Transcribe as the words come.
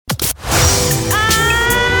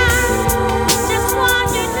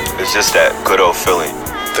It's just that good old feeling.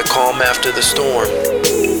 The calm after the storm.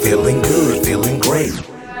 Feeling good, feeling great.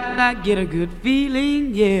 I get a good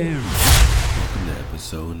feeling, yeah. Welcome to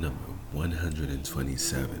episode number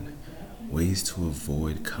 127. Ways to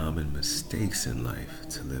avoid common mistakes in life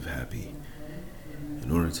to live happy. In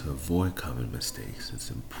order to avoid common mistakes, it's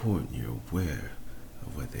important you're aware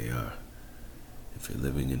of what they are. If you're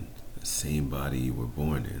living in the same body you were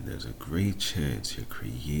born in, there's a great chance you're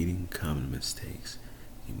creating common mistakes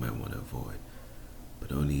you might want to avoid. But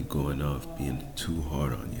don't need going off being too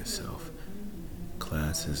hard on yourself.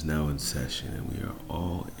 Class is now in session and we are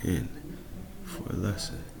all in for a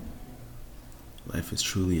lesson. Life is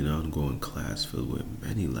truly an ongoing class filled with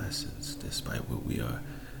many lessons. Despite what we are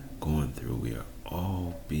going through, we are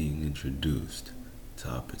all being introduced to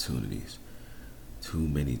opportunities. Too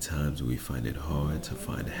many times we find it hard to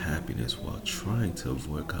find happiness while trying to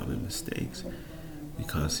avoid common mistakes. We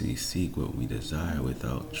constantly seek what we desire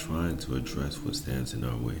without trying to address what stands in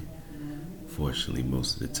our way. Fortunately,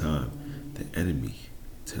 most of the time, the enemy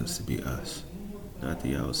tends to be us, not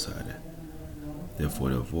the outsider. Therefore,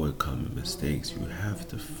 to avoid common mistakes, you have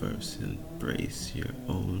to first embrace your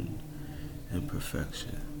own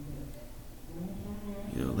imperfection.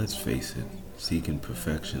 Let's face it, seeking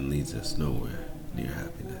perfection leads us nowhere near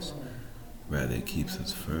happiness. Rather, it keeps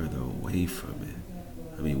us further away from it.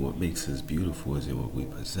 What makes us beautiful isn't what we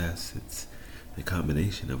possess, it's the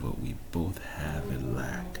combination of what we both have and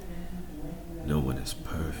lack. No one is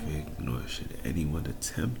perfect, nor should anyone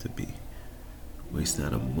attempt to be. Waste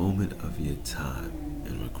not a moment of your time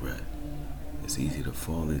in regret. It's easy to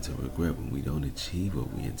fall into regret when we don't achieve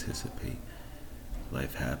what we anticipate.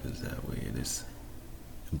 Life happens that way, and it's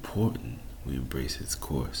important we embrace its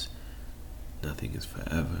course. Nothing is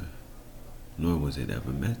forever, nor was it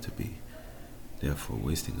ever meant to be. Therefore,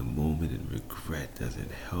 wasting a moment in regret doesn't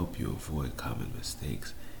help you avoid common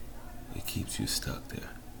mistakes. It keeps you stuck there.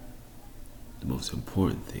 The most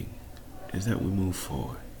important thing is that we move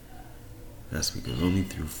forward. That's because only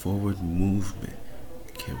through forward movement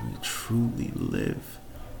can we truly live.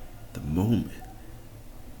 The moment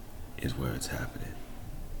is where it's happening.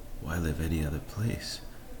 Why live any other place?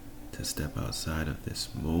 To step outside of this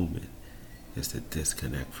moment is to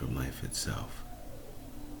disconnect from life itself.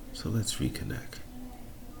 So let's reconnect.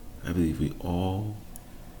 I believe we all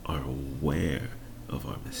are aware of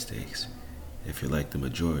our mistakes. If you're like the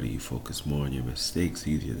majority, you focus more on your mistakes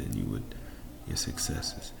easier than you would your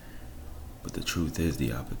successes. But the truth is,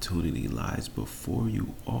 the opportunity lies before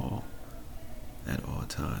you all at all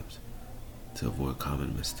times. To avoid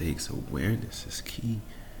common mistakes, awareness is key,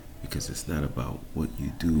 because it's not about what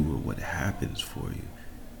you do or what happens for you.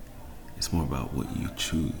 It's more about what you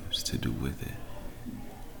choose to do with it.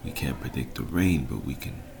 We can't predict the rain, but we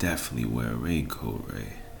can definitely wear a raincoat,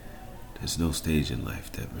 right? There's no stage in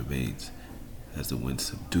life that remains as the wind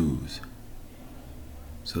subdues.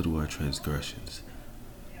 So do our transgressions.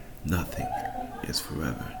 Nothing is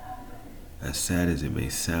forever. As sad as it may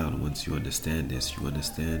sound, once you understand this, you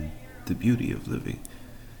understand the beauty of living.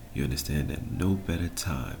 You understand that no better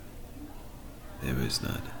time, there is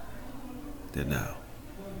none, than now.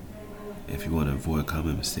 If you want to avoid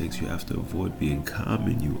common mistakes, you have to avoid being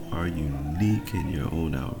common. You are unique in your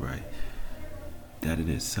own outright. That in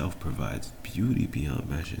itself provides beauty beyond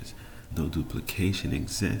measures. No duplication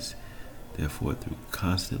exists. Therefore, through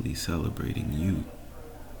constantly celebrating you,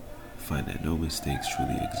 find that no mistakes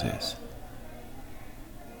truly exist.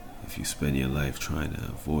 If you spend your life trying to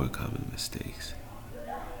avoid common mistakes,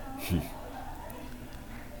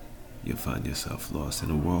 you'll find yourself lost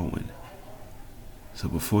in a whirlwind. So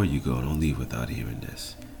before you go, don't leave without hearing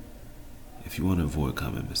this. If you want to avoid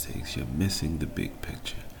common mistakes, you're missing the big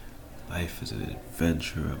picture. Life is an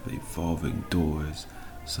adventure of evolving doors.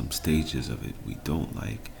 Some stages of it we don't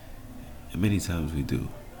like, and many times we do.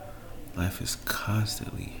 Life is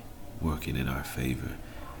constantly working in our favor.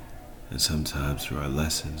 And sometimes through our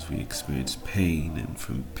lessons we experience pain, and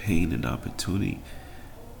from pain an opportunity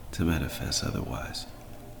to manifest otherwise.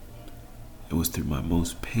 It was through my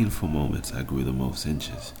most painful moments I grew the most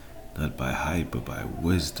inches, not by height but by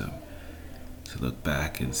wisdom. To look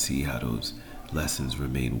back and see how those lessons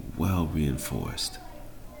remain well reinforced.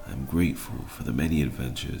 I'm grateful for the many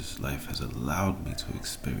adventures life has allowed me to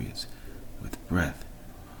experience. With breath,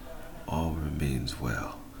 all remains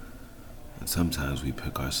well. And sometimes we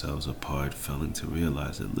pick ourselves apart, failing to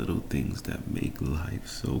realize the little things that make life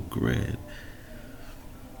so grand.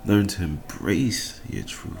 Learn to embrace your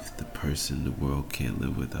truth, the person the world can't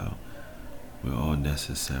live without. We're all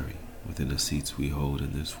necessary within the seats we hold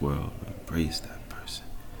in this world. Embrace that person.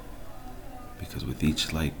 Because with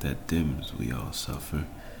each light that dims, we all suffer.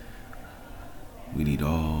 We need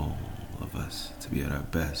all of us to be at our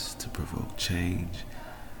best to provoke change.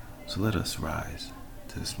 So let us rise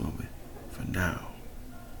to this moment. For now,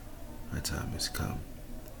 our time has come.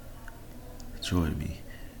 Join me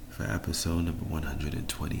for episode number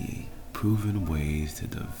 128, Proven Ways to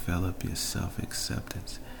Develop Your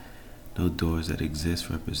Self-Acceptance. No doors that exist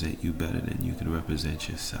represent you better than you can represent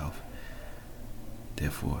yourself.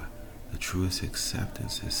 Therefore, the truest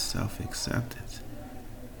acceptance is self-acceptance.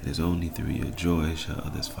 It is only through your joy shall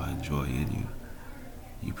others find joy in you.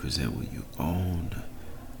 You present what you own,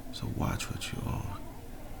 so watch what you own.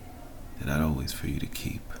 They're not always for you to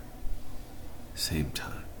keep. Same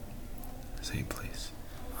time, same place.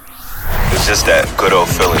 It's just that good old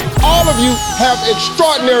feeling. All of you have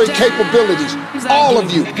extraordinary capabilities. All of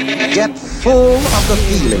you. Get full of the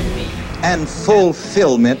feeling, and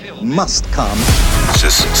fulfillment must come. It's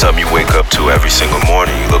just something you wake up to every single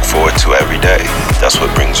morning. You look forward to every day. That's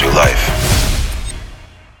what brings you life.